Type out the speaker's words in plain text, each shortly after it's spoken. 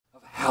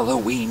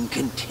Halloween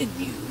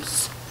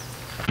continues.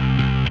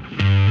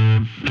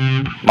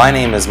 My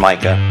name is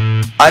Micah.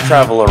 I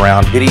travel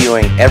around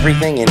videoing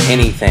everything and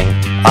anything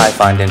I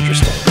find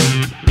interesting.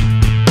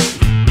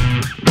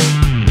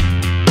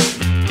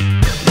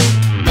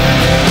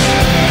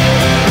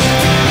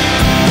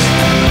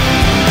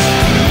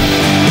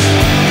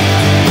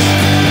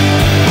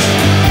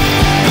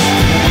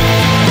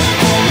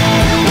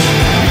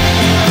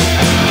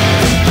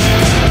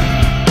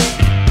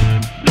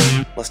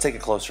 Let's take a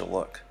closer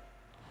look.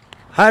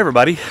 Hi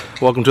everybody,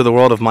 welcome to the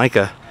world of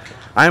Micah.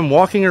 I'm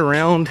walking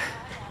around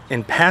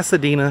in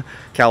Pasadena,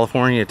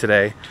 California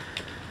today,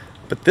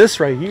 but this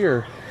right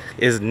here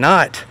is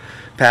not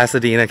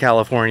Pasadena,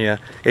 California.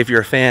 If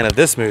you're a fan of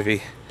this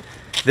movie,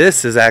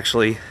 this is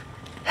actually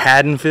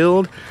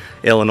Haddonfield,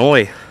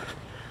 Illinois,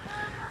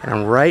 and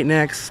I'm right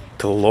next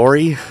to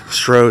Laurie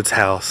Strode's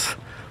house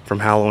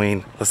from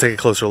Halloween. Let's take a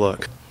closer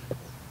look.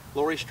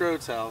 Laurie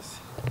Strode's house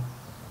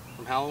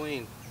from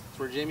Halloween. It's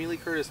where Jamie Lee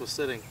Curtis was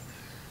sitting.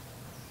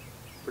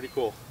 Pretty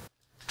cool.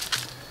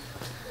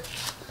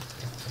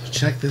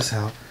 Check this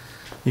out.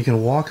 You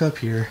can walk up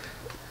here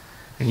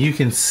and you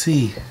can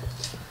see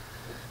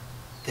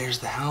there's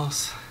the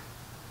house.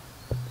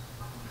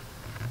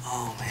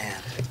 Oh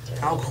man,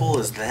 how cool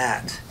is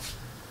that?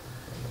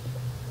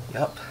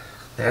 Yep,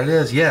 there it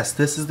is. Yes,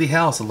 this is the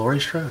house of Laurie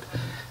Strode.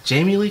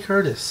 Jamie Lee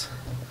Curtis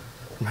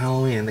from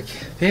Halloween. The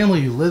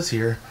family who lives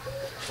here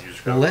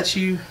will let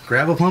you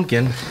grab a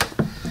pumpkin,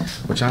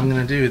 which I'm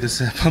gonna do.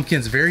 This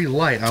pumpkin's very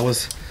light. I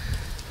was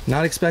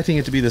not expecting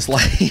it to be this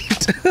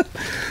light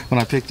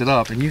when I picked it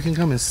up, and you can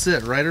come and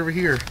sit right over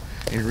here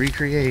and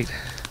recreate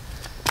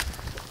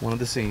one of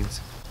the scenes.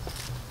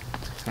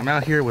 I'm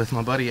out here with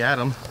my buddy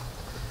Adam.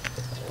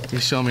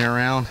 He's showing me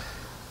around.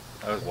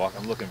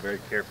 I'm looking very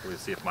carefully to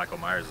see if Michael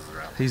Myers is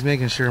around. He's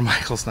making sure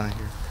Michael's not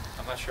here.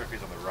 I'm not sure if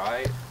he's on the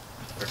right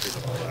or if he's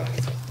on the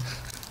left.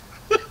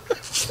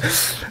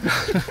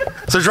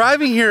 So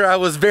driving here, I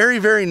was very,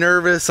 very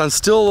nervous. I'm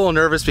still a little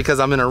nervous because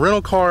I'm in a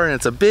rental car and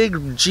it's a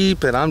big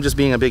Jeep and I'm just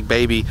being a big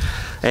baby.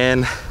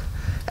 And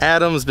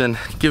Adam's been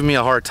giving me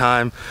a hard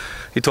time.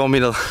 He told me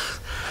to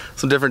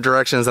some different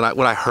directions than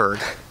what I heard.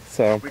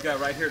 So we got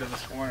right here to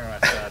this corner and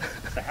I said,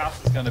 the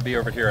house is going to be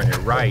over here on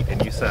your right.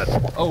 And you said,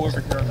 oh, over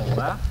here on the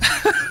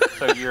left?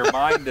 So your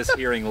mind is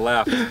hearing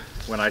left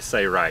when I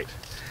say right.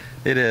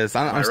 It is.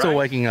 I'm still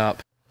waking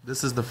up.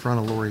 This is the front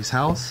of Laurie's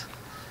house.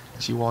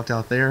 She walked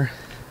out there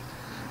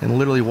and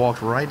literally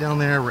walked right down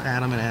there where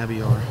Adam and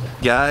Abby are.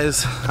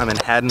 Guys, I'm in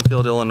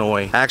Haddonfield,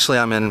 Illinois. Actually,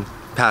 I'm in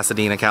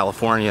Pasadena,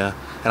 California,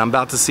 and I'm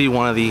about to see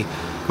one of the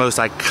most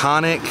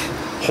iconic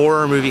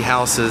horror movie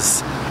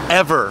houses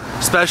ever.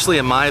 Especially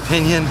in my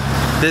opinion,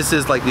 this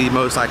is like the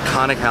most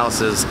iconic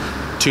houses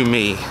to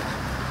me,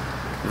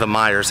 the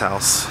Myers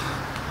house.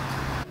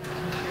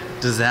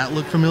 Does that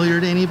look familiar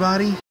to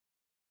anybody?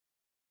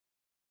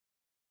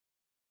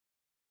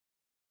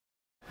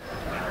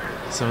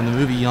 So in the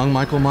movie, young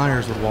Michael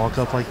Myers would walk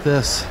up like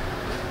this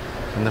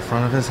in the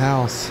front of his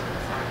house,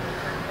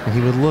 and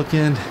he would look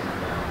in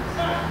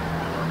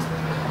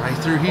right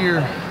through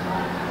here.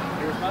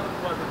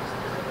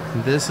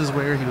 And this is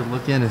where he would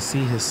look in and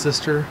see his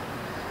sister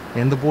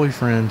and the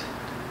boyfriend,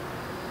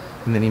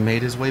 and then he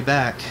made his way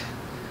back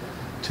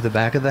to the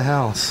back of the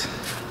house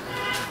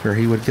where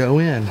he would go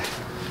in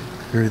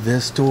through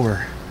this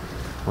door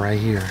right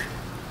here,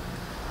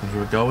 and he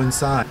would go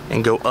inside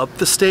and go up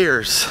the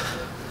stairs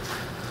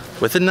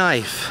with a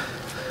knife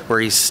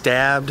where he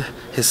stabbed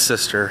his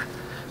sister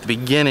at the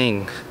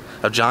beginning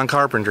of John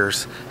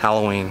Carpenter's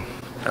Halloween.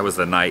 That was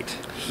the night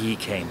he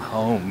came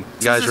home.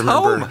 You guys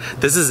remember,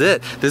 this is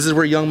it. This is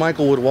where young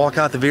Michael would walk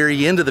out the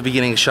very end of the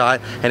beginning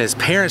shot and his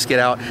parents get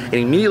out and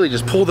immediately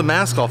just pull the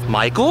mask off.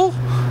 Michael?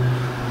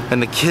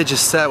 And the kid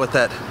just sat with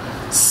that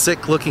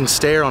sick looking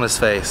stare on his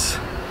face.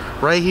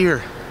 Right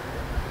here.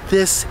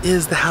 This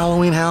is the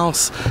Halloween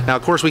house. Now,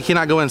 of course, we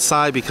cannot go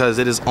inside because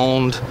it is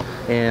owned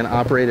and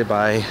operated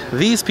by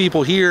these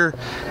people here,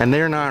 and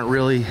they're not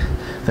really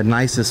the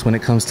nicest when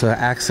it comes to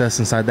access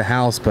inside the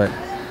house, but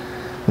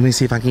let me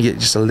see if I can get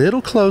just a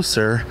little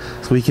closer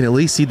so we can at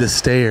least see the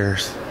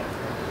stairs.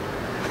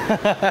 And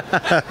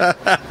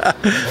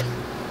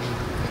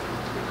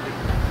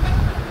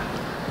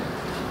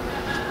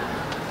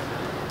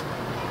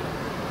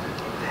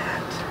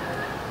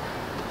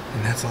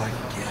that's all I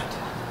can get.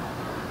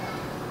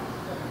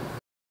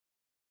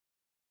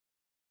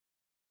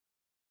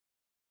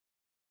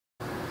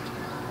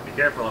 Be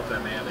careful up there,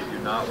 man. They do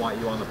not want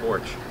you on the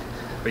porch.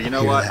 But you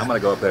know what? I'm going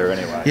to go up there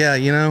anyway. Yeah,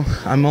 you know,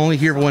 I'm only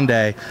here for one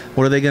day.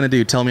 What are they going to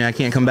do? Tell me I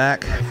can't come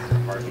back?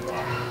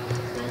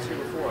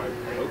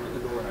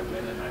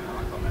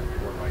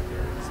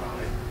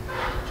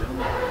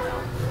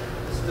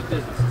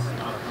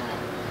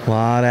 A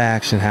lot of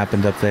action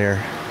happened up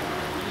there.